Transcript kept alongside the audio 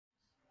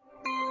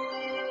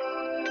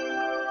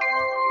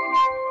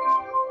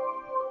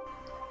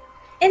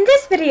In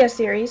this video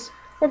series,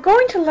 we're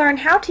going to learn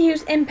how to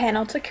use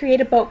InPanel to create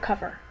a boat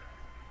cover.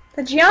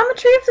 The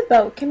geometry of the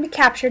boat can be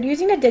captured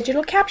using a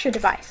digital capture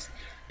device,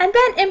 and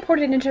then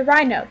imported into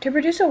Rhino to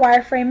produce a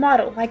wireframe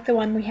model like the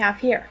one we have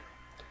here.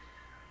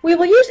 We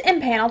will use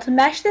InPanel to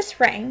mesh this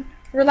frame,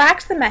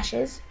 relax the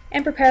meshes,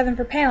 and prepare them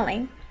for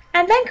paneling,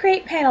 and then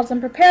create panels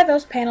and prepare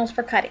those panels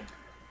for cutting.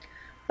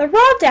 The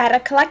raw data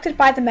collected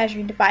by the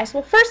measuring device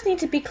will first need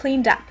to be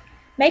cleaned up,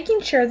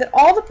 making sure that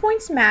all the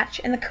points match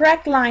and the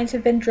correct lines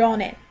have been drawn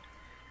in.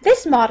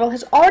 This model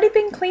has already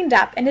been cleaned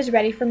up and is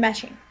ready for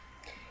meshing.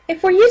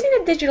 If we're using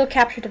a digital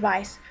capture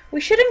device, we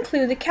should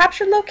include the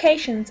captured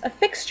locations of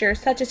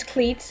fixtures such as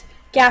cleats,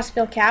 gas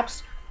fill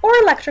caps, or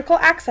electrical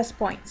access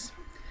points.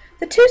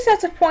 The two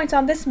sets of points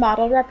on this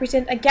model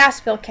represent a gas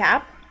fill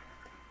cap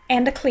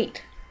and a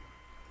cleat.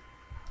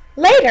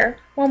 Later,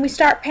 when we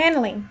start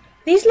paneling,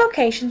 these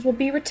locations will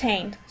be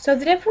retained so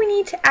that if we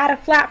need to add a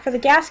flap for the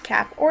gas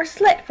cap or a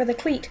slit for the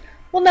cleat,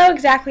 we'll know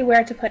exactly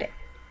where to put it.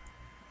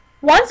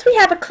 Once we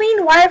have a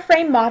clean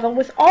wireframe model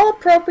with all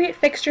appropriate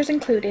fixtures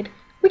included,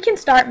 we can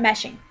start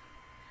meshing.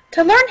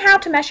 To learn how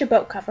to mesh a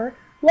boat cover,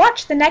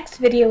 watch the next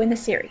video in the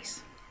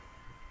series.